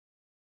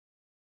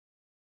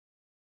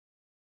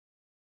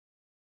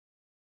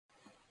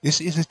This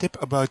is a tip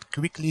about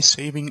quickly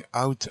saving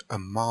out a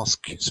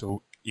mask.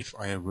 So if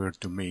I were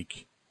to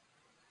make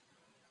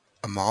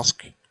a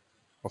mask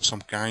of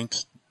some kind,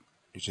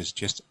 which is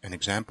just an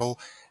example,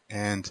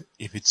 and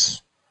if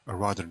it's a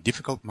rather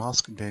difficult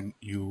mask, then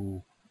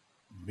you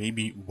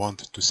maybe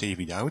want to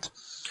save it out.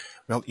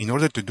 Well, in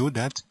order to do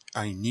that,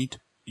 I need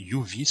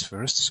UVs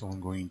first. So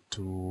I'm going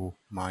to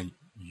my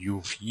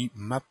UV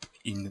map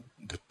in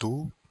the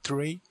tool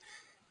tray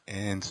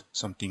and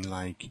something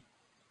like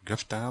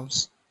Gov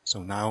tiles.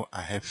 So now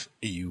I have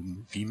a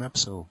UV map,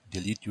 so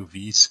delete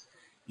UVs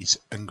is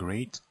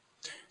ungraded.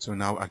 So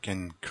now I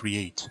can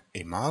create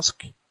a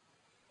mask,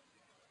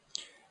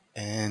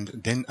 and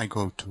then I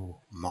go to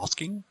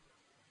masking,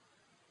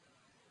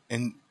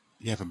 and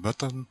you have a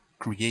button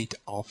create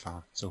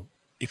alpha. So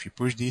if you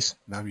push this,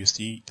 now you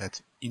see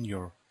that in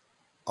your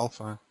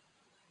alpha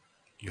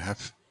you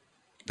have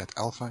that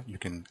alpha. You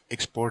can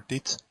export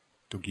it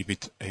to give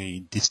it a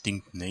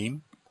distinct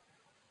name.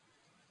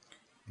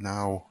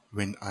 Now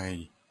when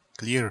I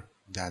clear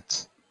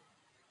that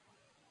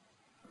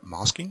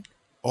masking,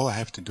 all I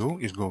have to do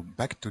is go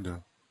back to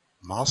the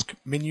mask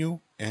menu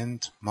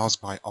and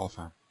mask by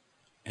alpha,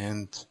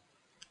 and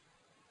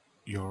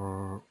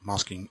your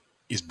masking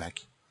is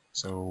back.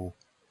 So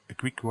a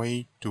quick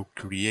way to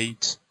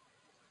create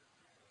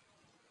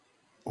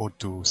or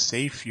to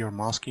save your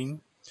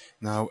masking.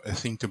 Now a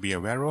thing to be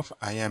aware of,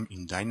 I am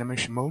in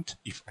Dynamesh mode.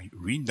 If I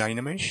read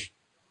Dynamesh,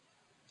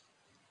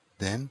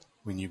 then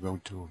when you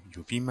go to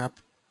UV map,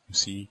 you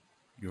see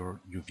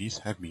your UVs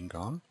have been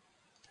gone.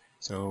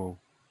 So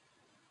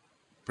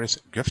press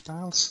Gov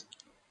tiles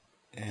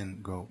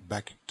and go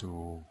back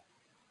to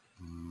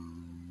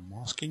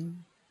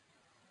masking,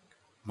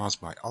 mask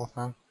by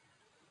alpha,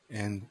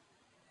 and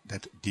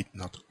that did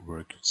not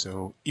work.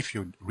 So if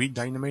you read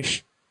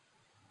Dynamesh,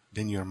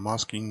 then your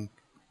masking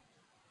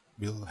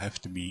will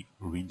have to be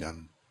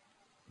redone.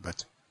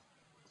 But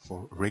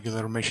for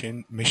regular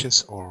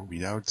meshes or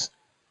without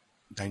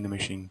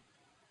Dynameshing,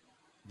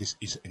 this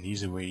is an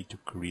easy way to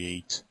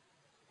create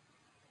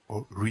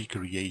or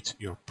recreate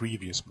your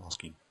previous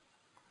masking.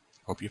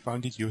 Hope you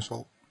found it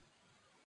useful.